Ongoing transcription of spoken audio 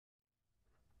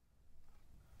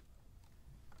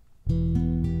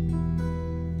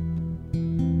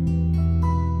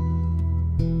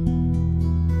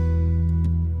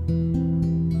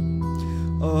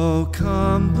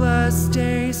Come, blessed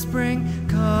day spring,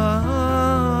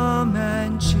 come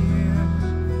and cheer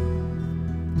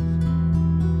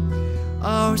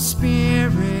our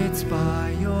spirits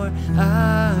by your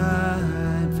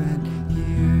advent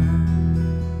here.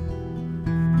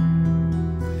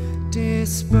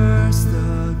 Disperse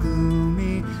the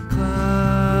gloomy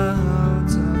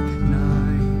clouds of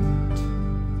night,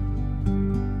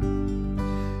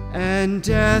 and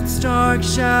death's dark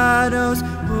shadows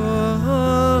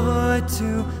put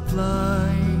to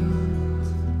flight.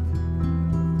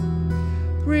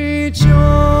 Rejoice,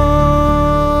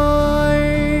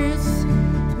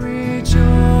 rejoice,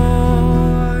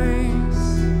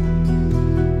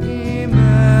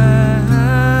 Emmanuel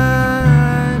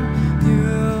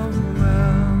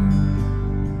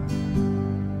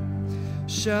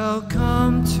shall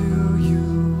come to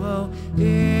you, O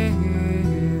Israel.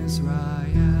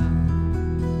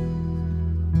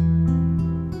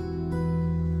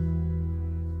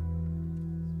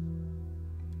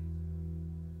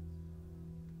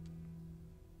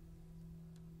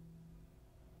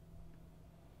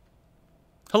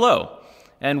 Hello,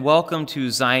 and welcome to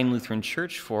Zion Lutheran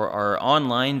Church for our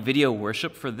online video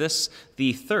worship for this,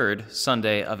 the third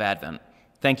Sunday of Advent.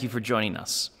 Thank you for joining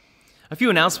us. A few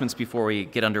announcements before we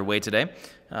get underway today.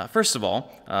 First of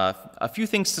all, a few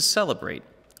things to celebrate.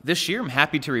 This year, I'm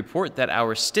happy to report that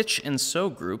our Stitch and Sew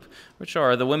group, which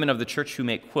are the women of the church who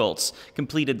make quilts,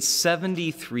 completed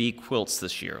 73 quilts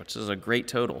this year, which is a great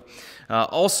total.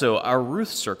 Also, our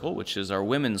Ruth Circle, which is our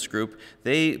women's group,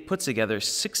 they put together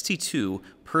 62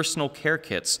 personal care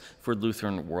kits for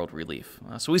Lutheran World Relief.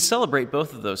 So we celebrate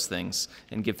both of those things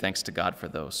and give thanks to God for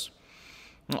those.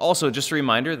 Also, just a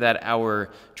reminder that our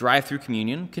drive-through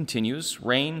communion continues,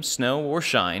 rain, snow, or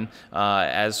shine,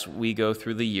 as we go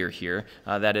through the year here.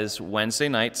 That is Wednesday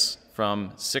nights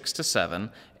from 6 to 7,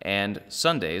 and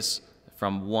Sundays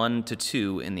from 1 to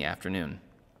 2 in the afternoon.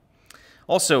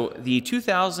 Also, the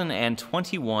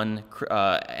 2021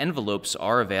 envelopes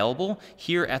are available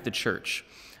here at the church.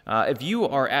 If you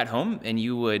are at home and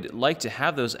you would like to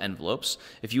have those envelopes,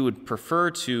 if you would prefer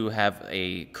to have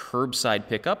a curbside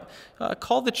pickup,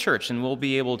 call the church and we'll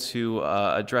be able to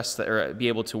address that, or be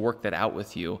able to work that out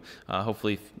with you.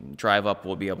 Hopefully, Drive Up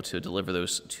will be able to deliver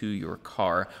those to your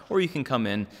car, or you can come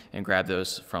in and grab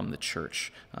those from the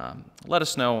church. Let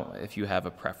us know if you have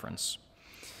a preference.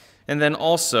 And then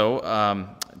also,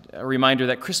 a reminder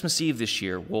that Christmas Eve this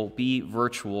year will be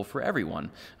virtual for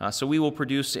everyone. So we will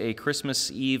produce a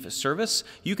Christmas Eve service.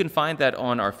 You can find that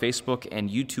on our Facebook and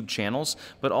YouTube channels,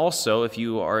 but also if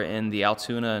you are in the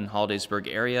Altoona and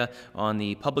Hollidaysburg area, on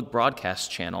the public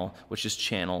broadcast channel, which is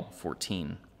channel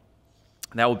 14.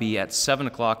 That will be at 7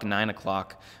 o'clock, 9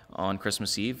 o'clock on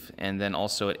Christmas Eve, and then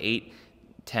also at 8,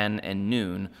 10, and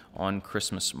noon on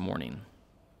Christmas morning.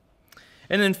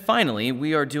 And then finally,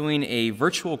 we are doing a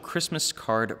virtual Christmas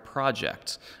card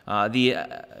project. The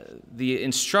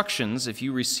instructions, if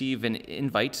you receive an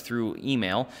invite through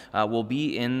email, will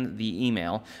be in the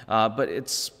email, but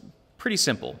it's pretty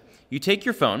simple. You take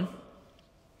your phone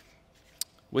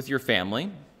with your family,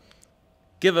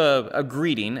 give a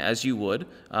greeting, as you would,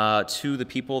 to the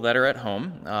people that are at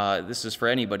home. This is for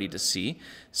anybody to see.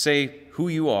 Say who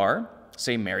you are,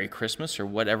 say Merry Christmas, or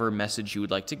whatever message you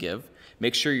would like to give.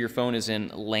 Make sure your phone is in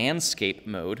landscape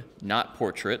mode, not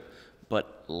portrait,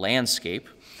 but landscape.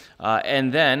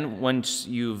 And then, once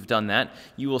you've done that,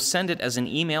 you will send it as an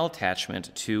email attachment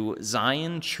to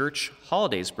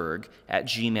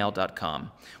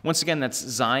zionchurchhollidaysburg@gmail.com. Once again, that's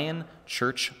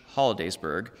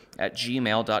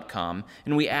zionchurchhollidaysburg@gmail.com,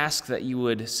 and we ask that you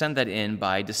would send that in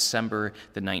by December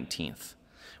the 19th.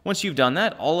 Once you've done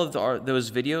that, all of those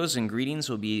videos and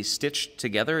greetings will be stitched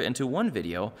together into one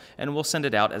video, and we'll send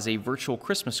it out as a virtual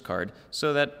Christmas card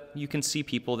so that you can see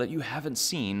people that you haven't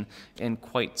seen in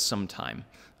quite some time.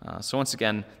 So once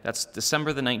again, that's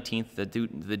December the 19th,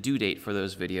 the due date for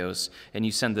those videos, and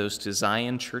you send those to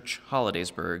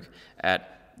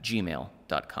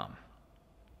zionchurchhollidaysburg@gmail.com.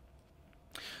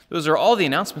 Those are all the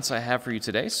announcements I have for you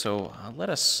today, so let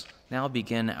us now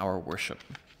begin our worship.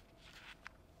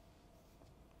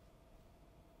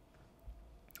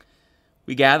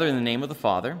 We gather in the name of the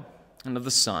Father, and of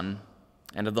the Son,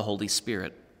 and of the Holy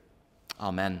Spirit.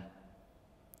 Amen.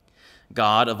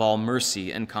 God of all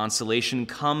mercy and consolation,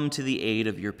 come to the aid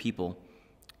of your people,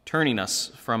 turning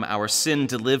us from our sin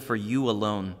to live for you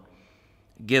alone.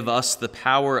 Give us the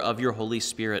power of your Holy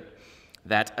Spirit,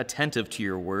 that, attentive to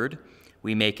your word,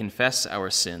 we may confess our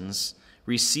sins,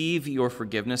 receive your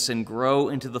forgiveness, and grow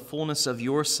into the fullness of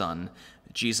your Son,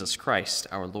 Jesus Christ,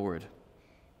 our Lord.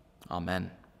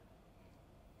 Amen.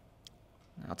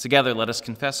 Now, together, let us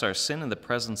confess our sin in the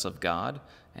presence of God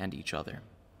and each other.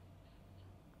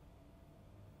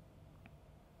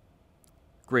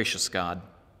 Gracious God,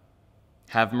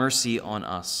 have mercy on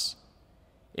us.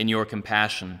 In your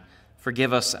compassion,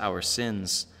 forgive us our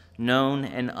sins, known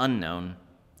and unknown,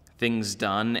 things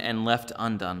done and left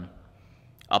undone.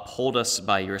 Uphold us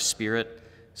by your Spirit,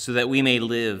 so that we may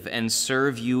live and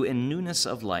serve you in newness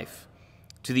of life,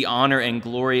 to the honor and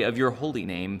glory of your holy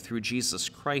name, through Jesus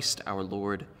Christ our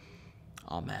Lord.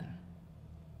 Amen.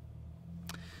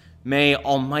 May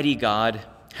Almighty God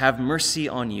have mercy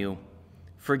on you,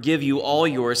 forgive you all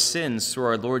your sins through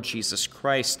our Lord Jesus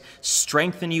Christ,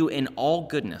 strengthen you in all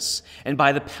goodness, and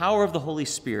by the power of the Holy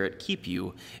Spirit keep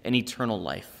you in eternal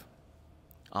life.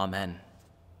 Amen.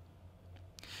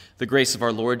 The grace of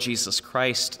our Lord Jesus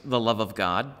Christ, the love of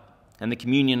God, and the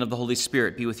communion of the Holy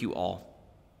Spirit be with you all.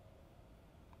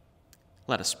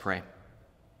 Let us pray.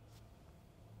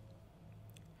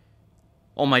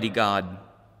 Almighty God,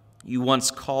 you once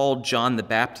called John the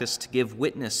Baptist to give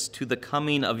witness to the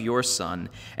coming of your Son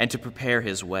and to prepare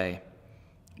his way.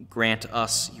 Grant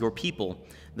us, your people,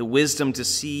 the wisdom to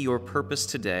see your purpose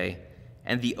today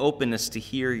and the openness to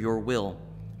hear your will,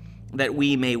 that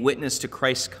we may witness to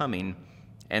Christ's coming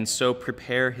and so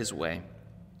prepare his way.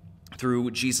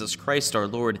 Through Jesus Christ our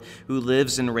Lord, who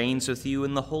lives and reigns with you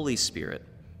in the Holy Spirit,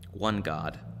 one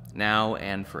God, now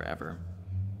and forever.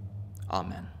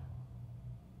 Amen.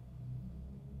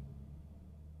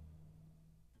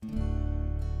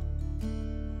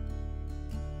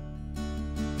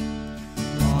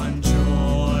 On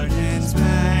Jordan's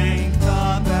bank,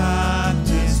 the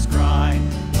Baptist cry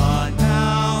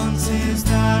announces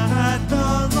that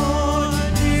the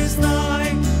Lord is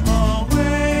nigh.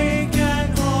 Awake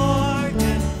and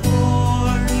hearken,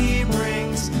 for he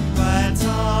brings glad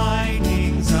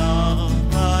tidings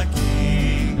of the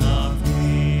King of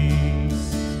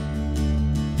Kings.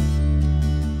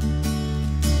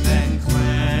 Then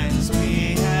cleanse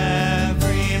me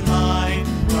every light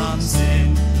from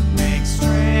sin. Make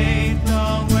straight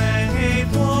the way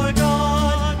for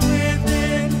God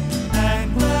within,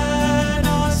 and let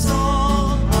us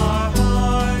all our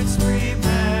hearts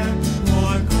prepare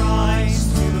for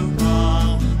Christ to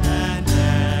come and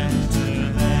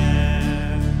enter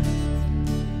there.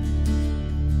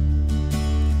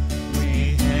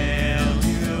 We hail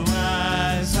you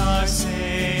as our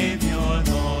Savior,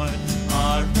 Lord,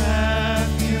 our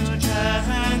refuge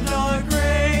and our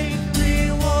great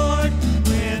reward.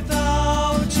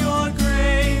 Without your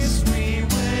grace we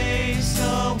waste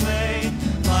away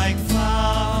like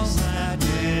flowers that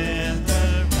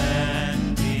wither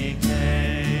and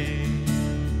decay.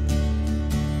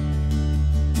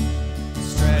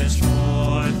 Stretch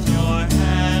forth your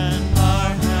hand,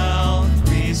 our health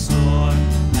restore,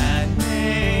 and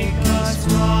make us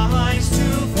rise to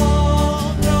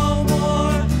fall no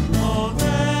more. Oh,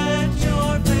 let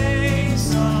your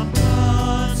face upon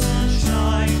us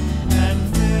shine, and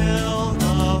fill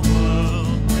the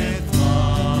world with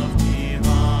love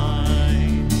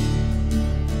divine.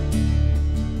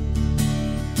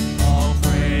 All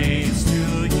praise to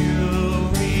you,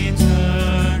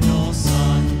 eternal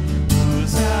Son,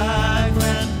 whose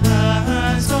advent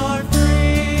has our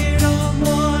freedom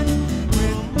won.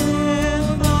 With him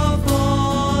the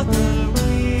Father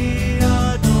we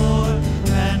adore,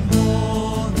 and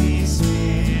Holy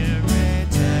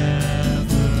Spirit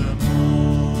evermore.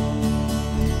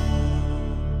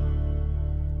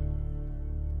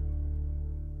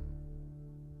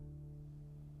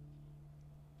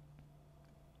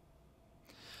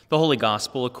 The Holy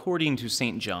Gospel according to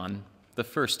St. John, the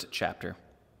first chapter.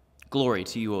 Glory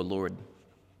to you, O Lord.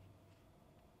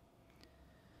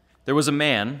 There was a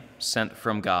man sent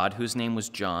from God whose name was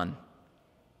John.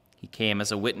 He came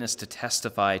as a witness to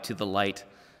testify to the light,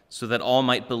 so that all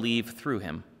might believe through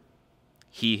him.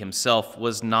 He himself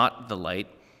was not the light,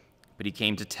 but he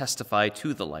came to testify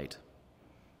to the light.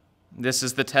 This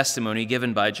is the testimony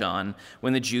given by John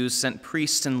when the Jews sent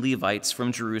priests and Levites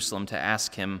from Jerusalem to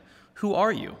ask him, "Who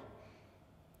are you?"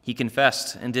 He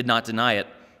confessed and did not deny it,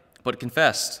 but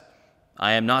confessed,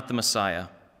 "I am not the Messiah."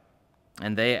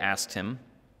 And they asked him,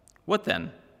 "What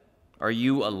then? Are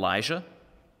you Elijah?"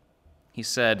 He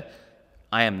said,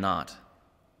 "I am not."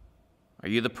 "Are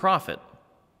you the prophet?"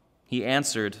 He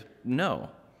answered, "No."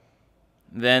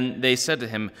 Then they said to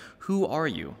him, "Who are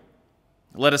you?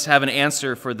 Let us have an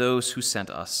answer for those who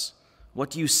sent us. What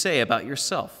do you say about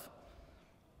yourself?"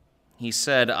 He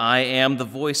said, "I am the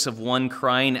voice of one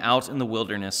crying out in the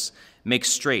wilderness, 'Make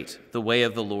straight the way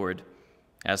of the Lord,'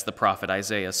 as the prophet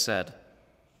Isaiah said."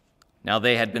 Now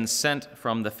they had been sent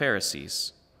from the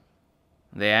Pharisees.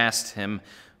 They asked him,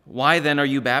 "Why then are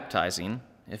you baptizing,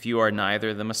 if you are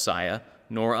neither the Messiah,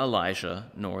 nor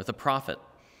Elijah, nor the prophet?"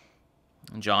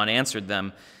 And John answered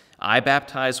them, "I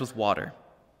baptize with water,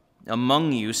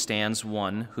 Among you stands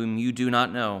one whom you do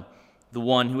not know, the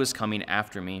one who is coming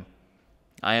after me.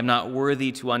 I am not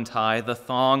worthy to untie the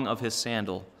thong of his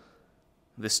sandal."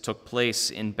 This took place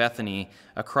in Bethany,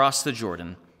 across the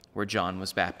Jordan, where John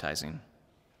was baptizing.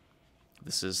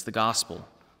 This is the gospel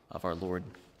of our Lord.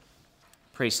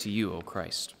 Praise to you, O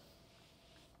Christ.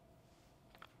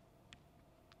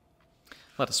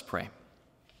 Let us pray.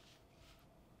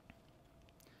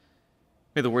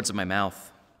 May the words of my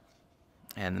mouth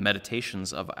and the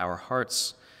meditations of our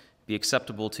hearts be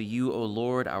acceptable to you, O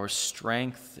Lord, our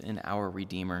strength and our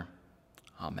Redeemer.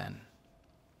 Amen.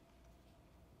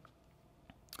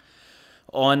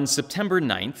 On September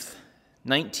 9th,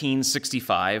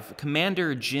 1965,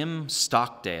 Commander Jim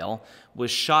Stockdale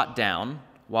was shot down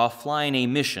while flying a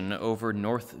mission over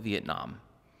North Vietnam.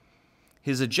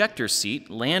 His ejector seat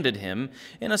landed him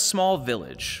in a small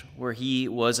village where he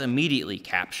was immediately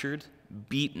captured,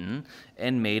 beaten,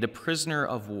 and made a prisoner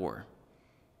of war.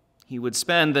 He would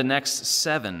spend the next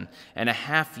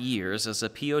 7.5 years as a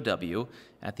POW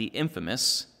at the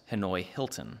infamous Hanoi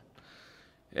Hilton.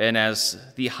 And as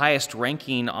the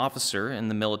highest-ranking officer in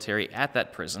the military at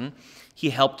that prison, he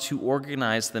helped to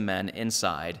organize the men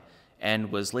inside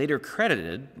and was later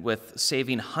credited with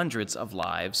saving hundreds of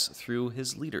lives through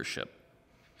his leadership.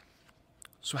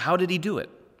 So how did he do it?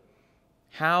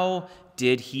 How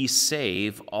did he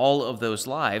save all of those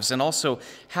lives? And also,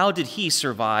 how did he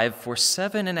survive for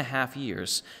 7.5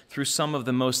 years through some of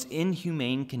the most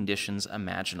inhumane conditions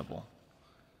imaginable?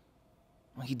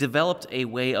 Well, he developed a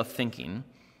way of thinking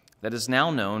that is now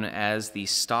known as the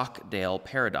Stockdale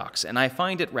paradox, and I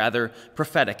find it rather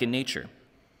prophetic in nature.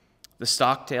 The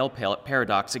Stockdale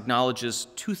paradox acknowledges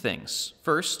two things.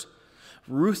 First,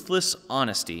 ruthless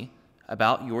honesty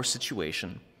about your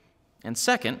situation, and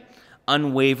second,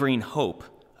 unwavering hope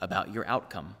about your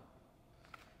outcome.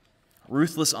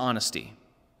 Ruthless honesty.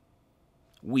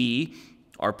 We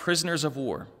are prisoners of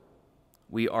war.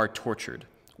 We are tortured.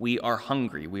 We are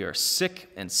hungry. We are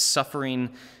sick and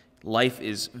suffering. Life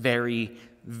is very,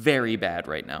 very bad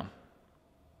right now.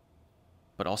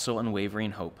 But also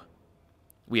unwavering hope.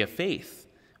 We have faith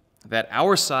that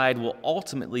our side will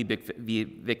ultimately be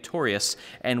victorious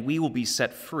and we will be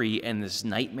set free and this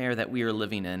nightmare that we are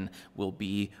living in will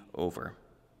be over.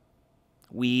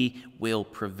 We will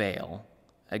prevail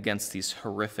against these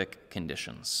horrific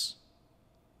conditions.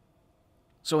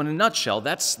 So in a nutshell,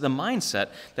 that's the mindset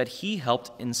that he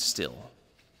helped instill.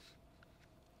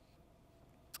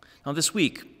 Now this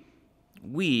week,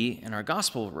 we, in our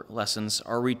gospel lessons,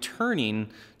 are returning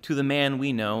to the man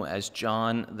we know as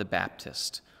John the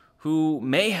Baptist, who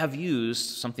may have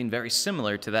used something very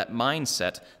similar to that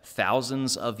mindset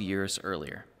thousands of years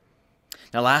earlier.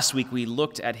 Now last week we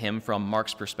looked at him from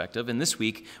Mark's perspective, and this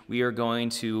week we are going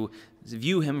to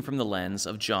view him from the lens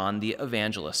of John the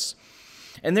Evangelist.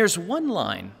 And there's one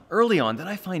line early on that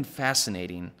I find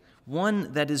fascinating,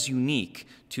 one that is unique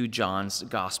to John's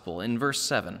gospel. In verse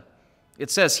 7, it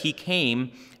says, "He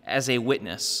came as a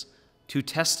witness to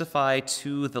testify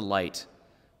to the light,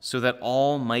 so that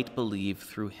all might believe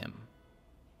through him."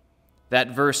 That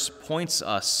verse points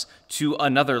us to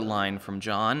another line from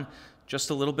John just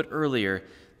a little bit earlier,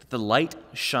 that the light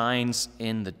shines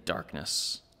in the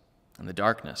darkness, and the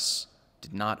darkness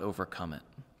did not overcome it.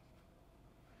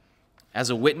 As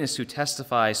a witness who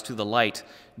testifies to the light,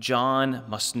 John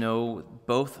must know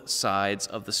both sides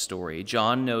of the story.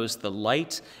 John knows the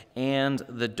light and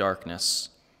the darkness.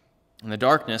 And the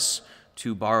darkness,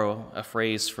 to borrow a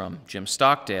phrase from Jim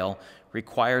Stockdale,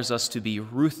 requires us to be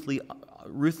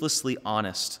ruthlessly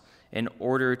honest in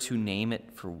order to name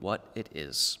it for what it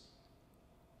is.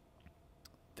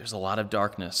 There's a lot of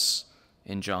darkness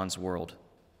in John's world,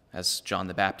 as John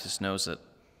the Baptist knows it.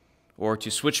 Or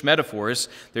to switch metaphors,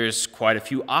 there's quite a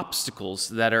few obstacles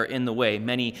that are in the way,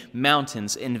 many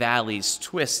mountains and valleys,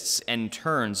 twists and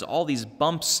turns, all these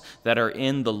bumps that are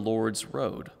in the Lord's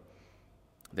road.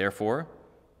 Therefore,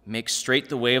 make straight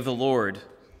the way of the Lord.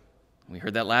 We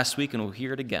heard that last week and we'll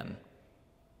hear it again,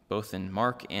 both in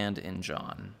Mark and in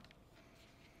John.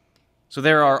 So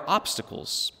there are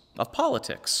obstacles of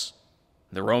politics.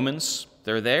 The Romans,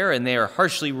 they're there and they are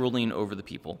harshly ruling over the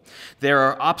people. There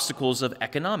are obstacles of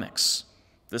economics.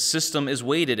 The system is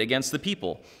weighted against the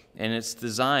people, and it's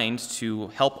designed to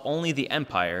help only the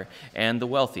empire and the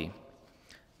wealthy.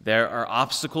 There are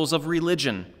obstacles of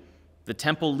religion. The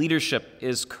temple leadership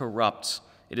is corrupt.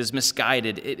 It is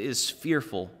misguided. It is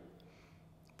fearful.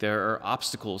 There are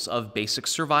obstacles of basic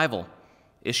survival,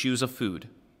 issues of food,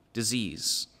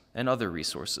 disease, and other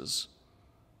resources.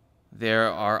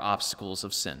 There are obstacles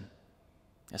of sin,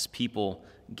 as people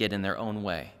get in their own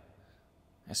way,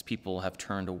 as people have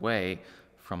turned away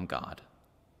from God.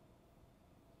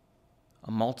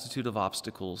 a multitude of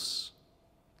obstacles,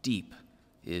 deep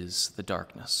is the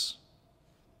darkness.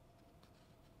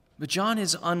 But John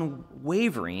is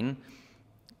unwavering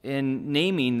in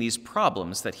naming these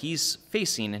problems that he's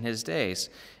facing in his days.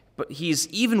 But he's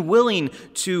even willing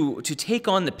to take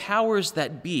on the powers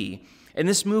that be, and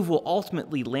this move will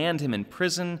ultimately land him in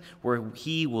prison where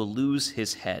he will lose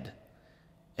his head.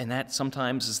 And that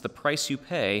sometimes is the price you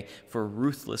pay for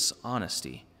ruthless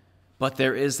honesty. But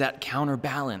there is that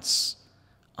counterbalance,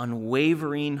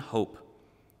 unwavering hope.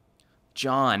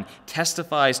 John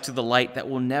testifies to the light that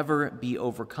will never be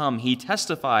overcome. He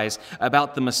testifies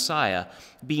about the Messiah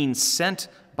being sent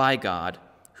by God,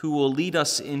 who will lead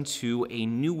us into a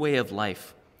new way of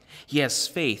life. He has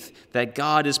faith that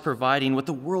God is providing what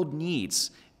the world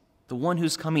needs, the one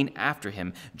who's coming after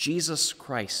him, Jesus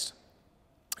Christ.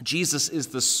 Jesus is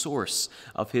the source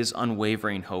of his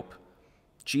unwavering hope.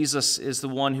 Jesus is the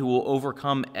one who will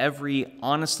overcome every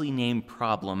honestly named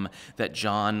problem that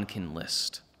John can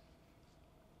list.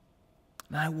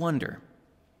 And I wonder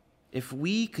if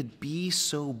we could be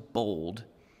so bold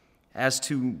as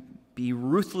to be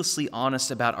ruthlessly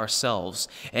honest about ourselves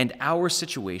and our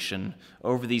situation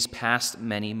over these past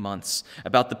many months,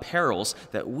 about the perils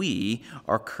that we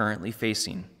are currently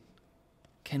facing.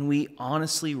 Can we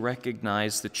honestly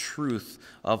recognize the truth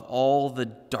of all the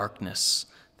darkness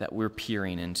that we're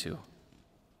peering into?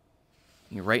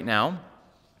 Right now,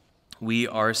 we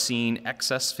are seeing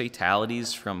excess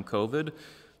fatalities from COVID,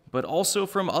 but also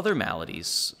from other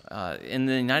maladies. In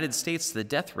the United States, the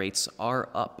death rates are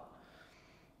up.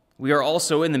 We are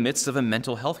also in the midst of a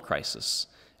mental health crisis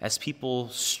as people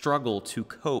struggle to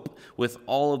cope with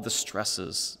all of the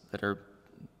stresses that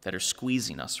are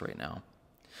squeezing us right now.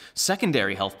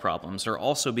 Secondary health problems are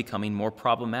also becoming more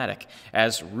problematic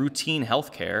as routine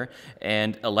health care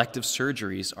and elective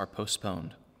surgeries are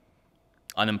postponed.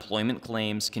 Unemployment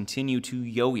claims continue to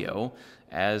yo-yo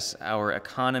as our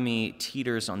economy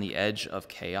teeters on the edge of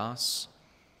chaos.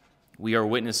 We are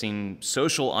witnessing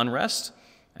social unrest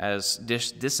as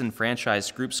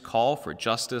disenfranchised groups call for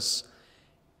justice,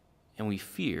 and we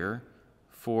fear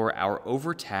for our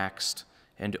overtaxed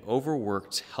and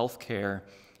overworked healthcare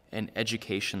and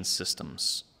education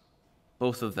systems,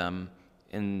 both of them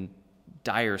in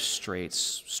dire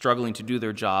straits, struggling to do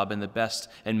their job in the best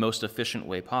and most efficient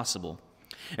way possible.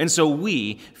 And so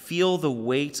we feel the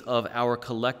weight of our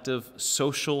collective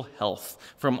social health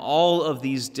from all of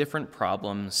these different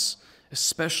problems,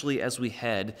 especially as we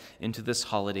head into this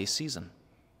holiday season.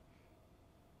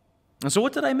 And so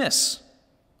what did I miss?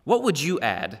 What would you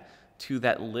add to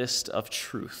that list of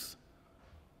truth?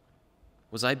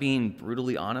 Was I being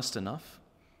brutally honest enough?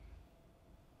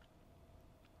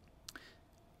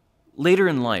 Later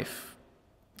in life,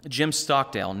 Jim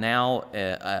Stockdale, now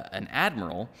an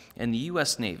admiral in the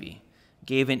U.S. Navy,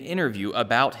 gave an interview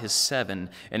about his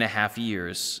 7.5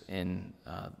 years in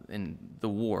the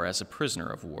war as a prisoner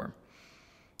of war.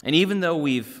 And even though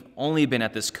we've only been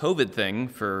at this COVID thing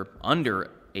for under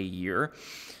a year,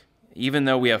 even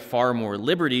though we have far more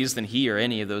liberties than he or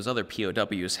any of those other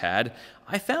POWs had,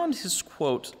 I found his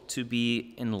quote to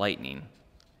be enlightening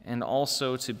and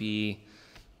also to be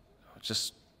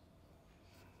just,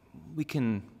 we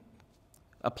can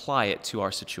apply it to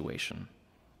our situation.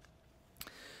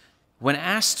 When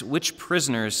asked which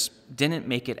prisoners didn't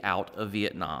make it out of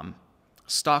Vietnam,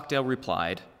 Stockdale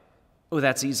replied, "Oh,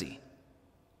 that's easy.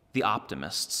 The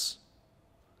optimists.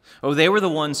 Oh, they were the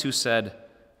ones who said,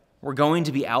 we're going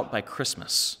to be out by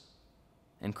Christmas."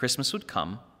 And Christmas would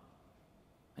come,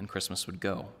 and Christmas would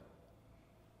go.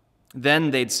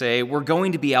 Then they'd say, we're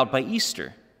going to be out by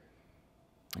Easter.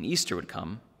 And Easter would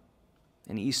come,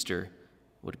 and Easter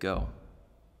would go.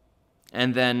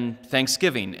 And then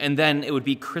Thanksgiving, and then it would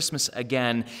be Christmas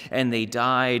again, and they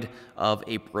died of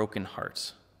a broken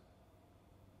heart.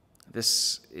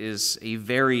 This is a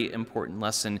very important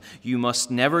lesson. You must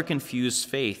never confuse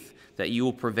faith that you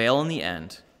will prevail in the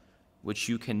end, which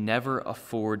you can never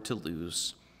afford to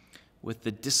lose, with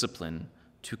the discipline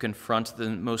to confront the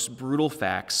most brutal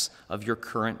facts of your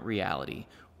current reality,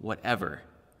 whatever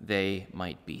they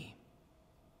might be.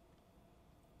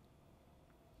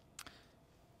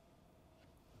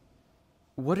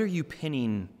 What are you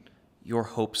pinning your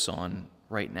hopes on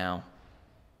right now?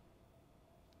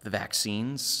 The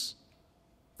vaccines?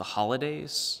 The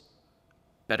holidays?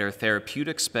 Better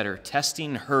therapeutics, better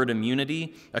testing, herd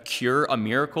immunity, a cure, a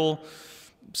miracle,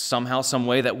 somehow, some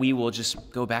way that we will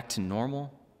just go back to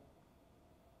normal?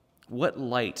 What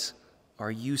light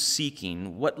are you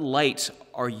seeking? What light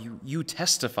are you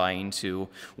testifying to?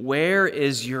 Where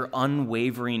is your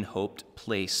unwavering hope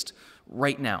placed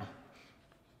right now?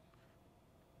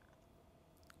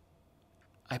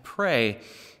 I pray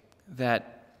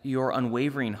that your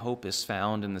unwavering hope is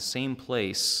found in the same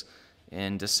place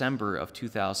in December of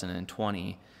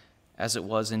 2020 as it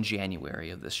was in January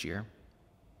of this year.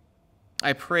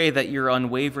 I pray that your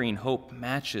unwavering hope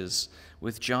matches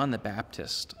with John the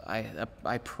Baptist.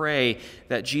 I pray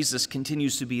that Jesus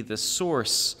continues to be the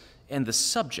source and the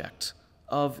subject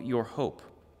of your hope.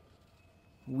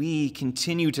 We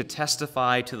continue to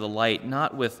testify to the light,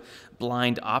 not with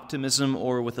blind optimism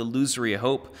or with illusory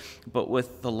hope, but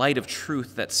with the light of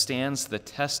truth that stands the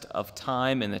test of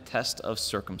time and the test of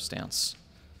circumstance.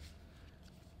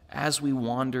 As we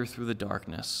wander through the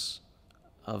darkness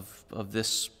of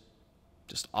this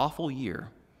just awful year,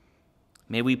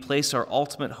 may we place our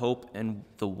ultimate hope in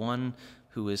the one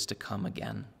who is to come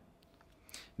again.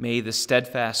 May the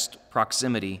steadfast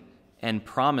proximity and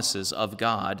promises of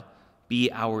God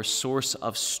be our source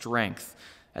of strength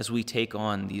as we take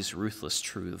on these ruthless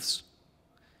truths.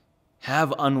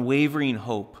 Have unwavering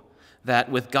hope that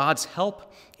with God's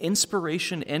help,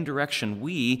 inspiration, and direction,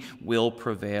 we will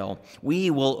prevail. We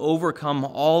will overcome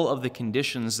all of the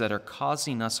conditions that are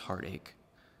causing us heartache.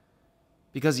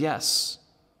 Because yes,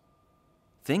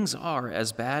 things are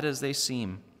as bad as they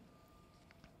seem.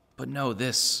 But no,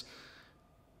 this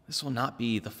will not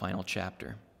be the final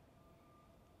chapter.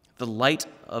 The light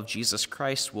of Jesus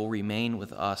Christ will remain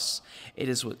with us. It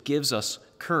is what gives us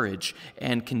courage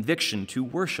and conviction to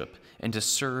worship and to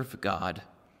serve God.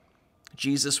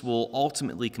 Jesus will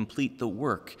ultimately complete the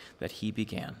work that he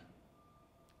began.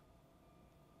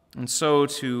 And so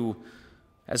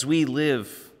as we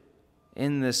live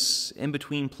in this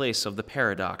in-between place of the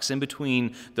paradox, in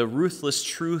between the ruthless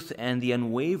truth and the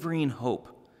unwavering hope,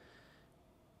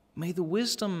 may the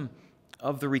wisdom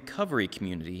of the recovery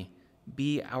community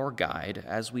be our guide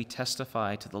as we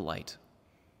testify to the light.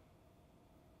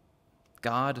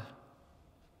 God,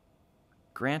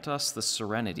 grant us the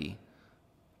serenity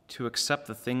to accept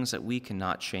the things that we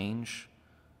cannot change,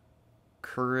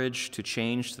 courage to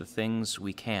change the things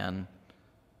we can,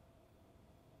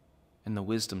 and the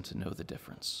wisdom to know the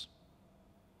difference.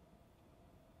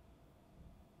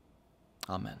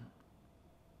 Amen.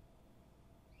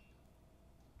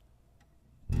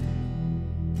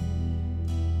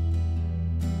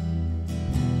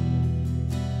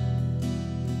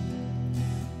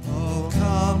 Oh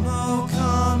come,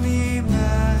 Emmanuel,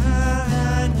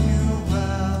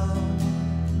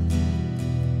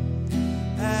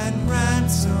 and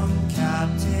ransom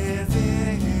captive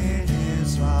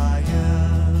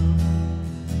Israel,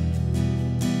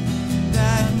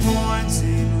 that mourns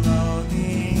in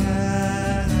lonely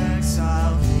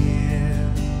exile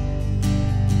here,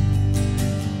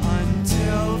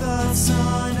 until the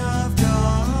Son of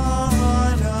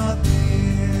God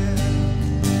appear.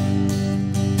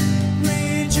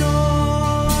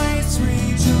 Rejoice,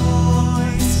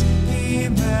 rejoice,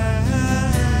 Emmanuel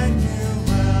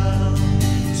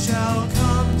shall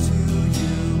come to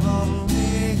you, O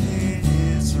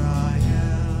Israel.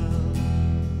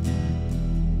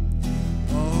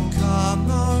 O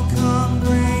come,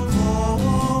 great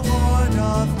Lord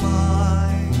of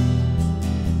mine,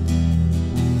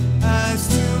 as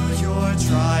to your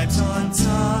tribes on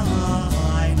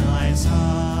Sinai's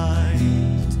height.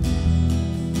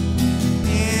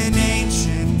 In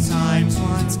ancient times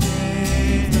once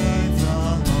gave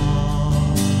the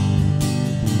law,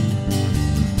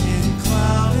 in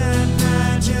cloud and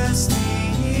majesty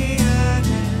and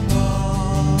in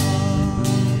awe.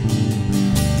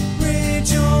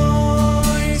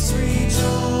 Rejoice,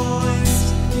 rejoice,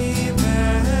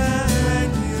 Emmanuel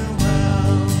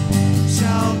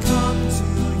shall come to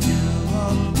you, O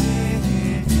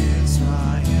Israel.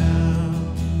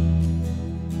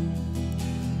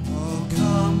 O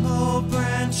come, O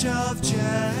branch of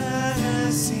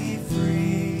Jesse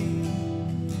free,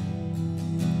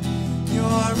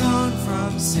 your own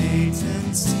from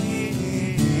Satan's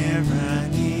tyranny.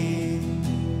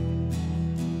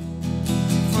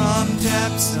 From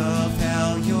depths of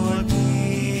hell your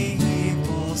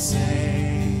people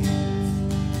save,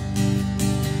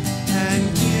 and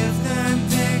give them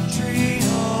victory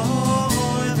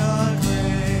o'er the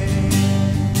grave.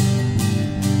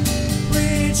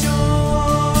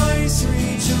 Rejoice,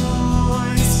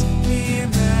 rejoice,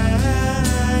 Emmanuel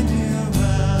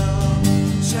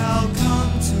shall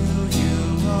come to you,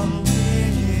 O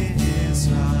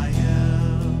Israel.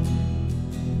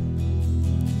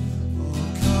 O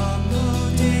come, O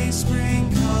day spring,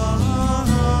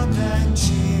 come and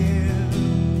cheer.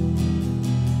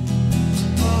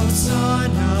 O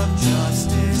Son of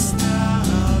justice,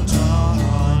 now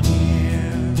draw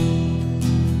near.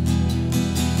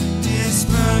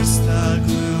 Disperse the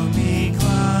gloomy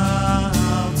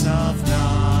clouds of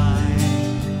night.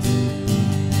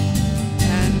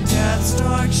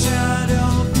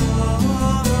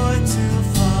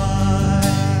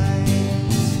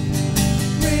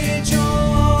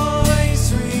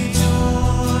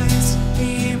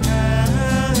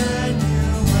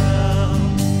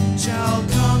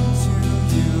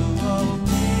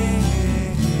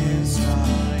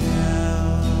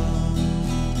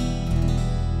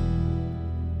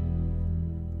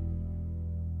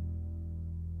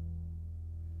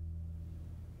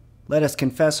 Let us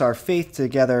confess our faith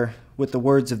together with the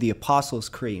words of the Apostles'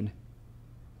 Creed.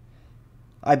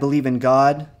 I believe in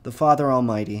God, the Father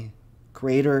Almighty,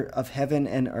 creator of heaven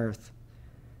and earth.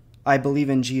 I believe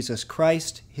in Jesus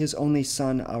Christ, his only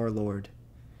Son, our Lord.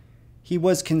 He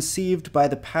was conceived by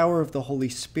the power of the Holy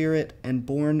Spirit and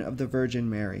born of the Virgin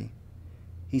Mary.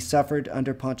 He suffered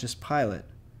under Pontius Pilate,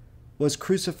 was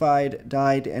crucified,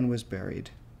 died, and was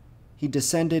buried. He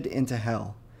descended into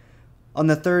hell. On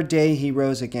the third day he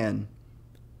rose again.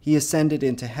 He ascended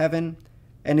into heaven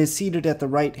and is seated at the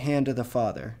right hand of the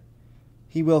Father.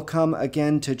 He will come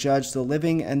again to judge the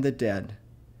living and the dead.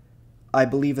 I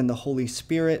believe in the Holy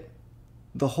Spirit,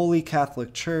 the Holy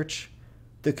Catholic Church,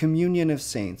 the communion of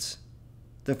saints,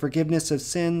 the forgiveness of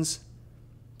sins,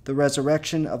 the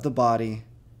resurrection of the body,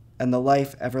 and the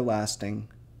life everlasting.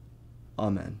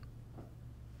 Amen.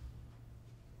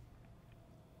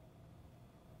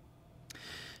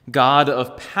 God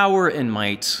of power and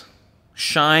might,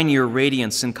 shine your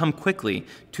radiance and come quickly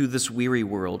to this weary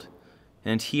world,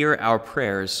 and hear our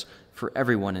prayers for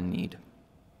everyone in need.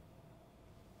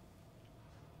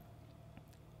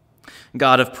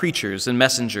 God of preachers and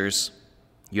messengers,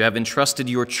 you have entrusted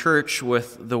your church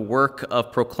with the work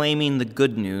of proclaiming the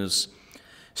good news.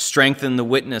 Strengthen the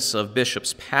witness of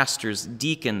bishops, pastors,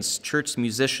 deacons, church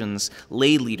musicians,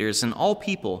 lay leaders, and all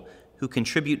people who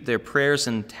contribute their prayers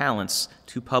and talents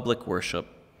to public worship.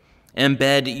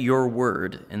 Embed your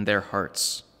word in their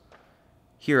hearts.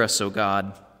 Hear us, O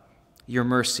God. Your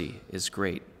mercy is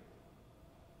great.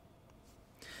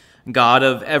 God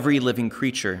of every living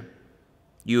creature,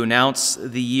 you announce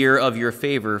the year of your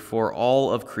favor for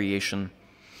all of creation.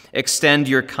 Extend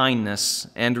your kindness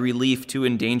and relief to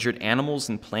endangered animals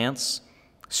and plants.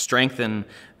 Strengthen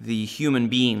the human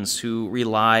beings who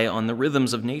rely on the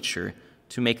rhythms of nature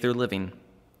to make their living.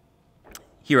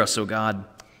 Hear us, O God.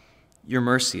 Your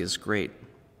mercy is great.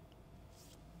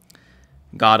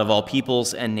 God of all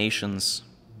peoples and nations,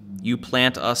 you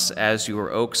plant us as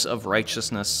your oaks of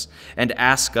righteousness and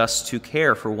ask us to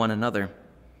care for one another.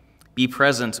 Be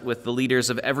present with the leaders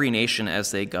of every nation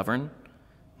as they govern.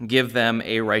 Give them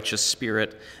a righteous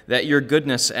spirit, that your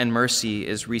goodness and mercy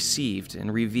is received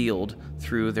and revealed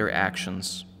through their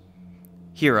actions.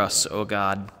 Hear us, O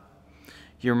God.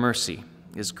 Your mercy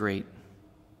is great.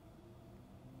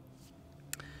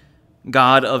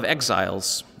 God of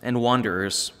exiles and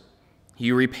wanderers,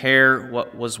 you repair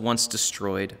what was once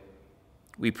destroyed.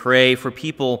 We pray for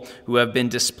people who have been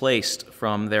displaced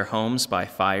from their homes by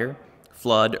fire,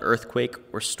 flood, earthquake,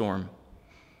 or storm.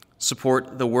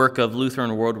 Support the work of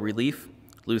Lutheran World Relief,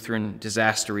 Lutheran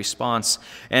Disaster Response,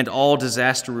 and all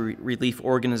disaster relief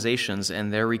organizations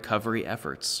and their recovery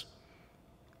efforts.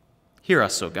 Hear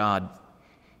us, O God.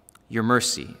 Your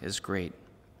mercy is great.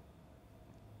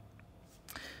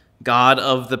 God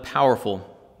of the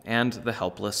powerful and the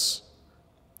helpless,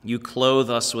 you clothe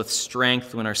us with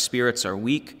strength when our spirits are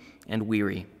weak and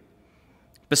weary.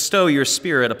 Bestow your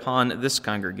Spirit upon this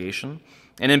congregation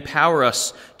and empower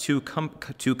us to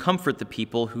comfort the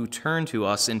people who turn to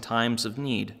us in times of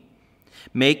need.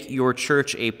 Make your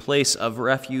church a place of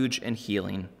refuge and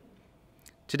healing.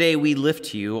 Today we lift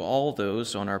to you all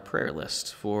those on our prayer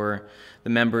list for the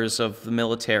members of the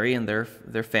military and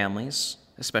their families,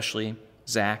 especially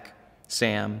Zach,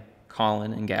 Sam,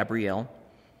 Colin, and Gabrielle.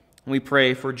 We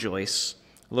pray for Joyce,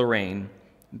 Lorraine,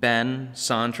 Ben,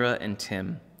 Sandra, and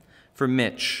Tim, for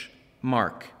Mitch,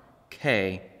 Mark,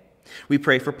 Kay. We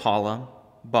pray for Paula,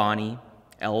 Bonnie,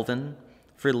 Elvin,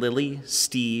 for Lily,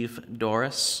 Steve,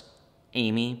 Doris,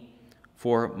 Amy,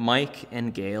 for Mike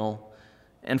and Gail,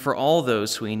 and for all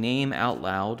those who we name out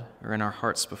loud or in our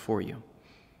hearts before you.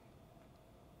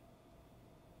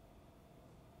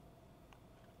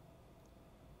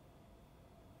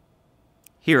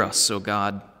 Hear us, O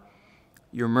God.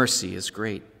 Your mercy is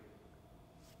great.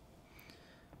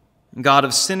 God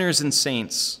of sinners and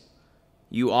saints,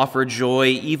 you offer joy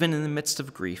even in the midst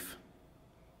of grief.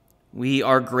 We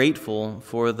are grateful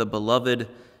for the beloved,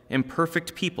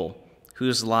 imperfect people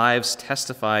whose lives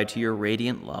testify to your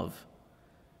radiant love.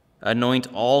 Anoint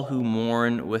all who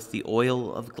mourn with the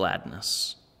oil of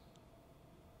gladness.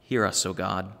 Hear us, O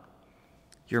God.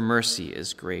 Your mercy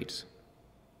is great.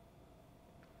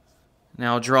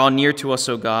 Now draw near to us,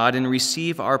 O God, and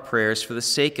receive our prayers for the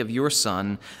sake of your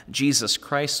Son, Jesus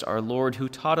Christ our Lord, who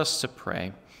taught us to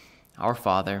pray, Our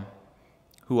Father,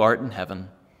 who art in heaven,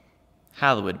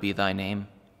 hallowed be thy name.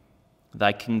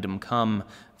 Thy kingdom come,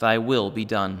 thy will be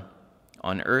done,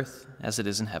 on earth as it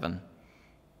is in heaven.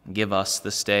 Give us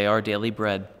this day our daily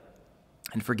bread,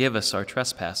 and forgive us our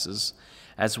trespasses,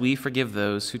 as we forgive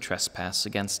those who trespass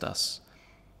against us.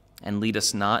 And lead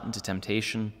us not into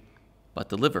temptation, but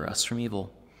deliver us from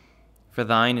evil. For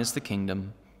thine is the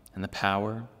kingdom, and the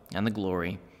power, and the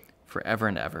glory, forever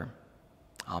and ever.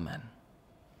 Amen.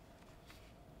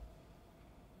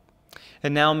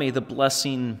 And now may the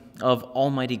blessing of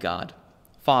Almighty God,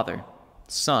 Father,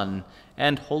 Son,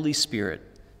 and Holy Spirit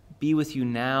be with you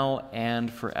now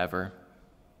and forever.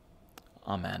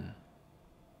 Amen.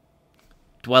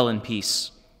 Dwell in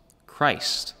peace.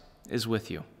 Christ is with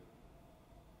you.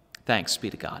 Thanks be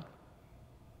to God.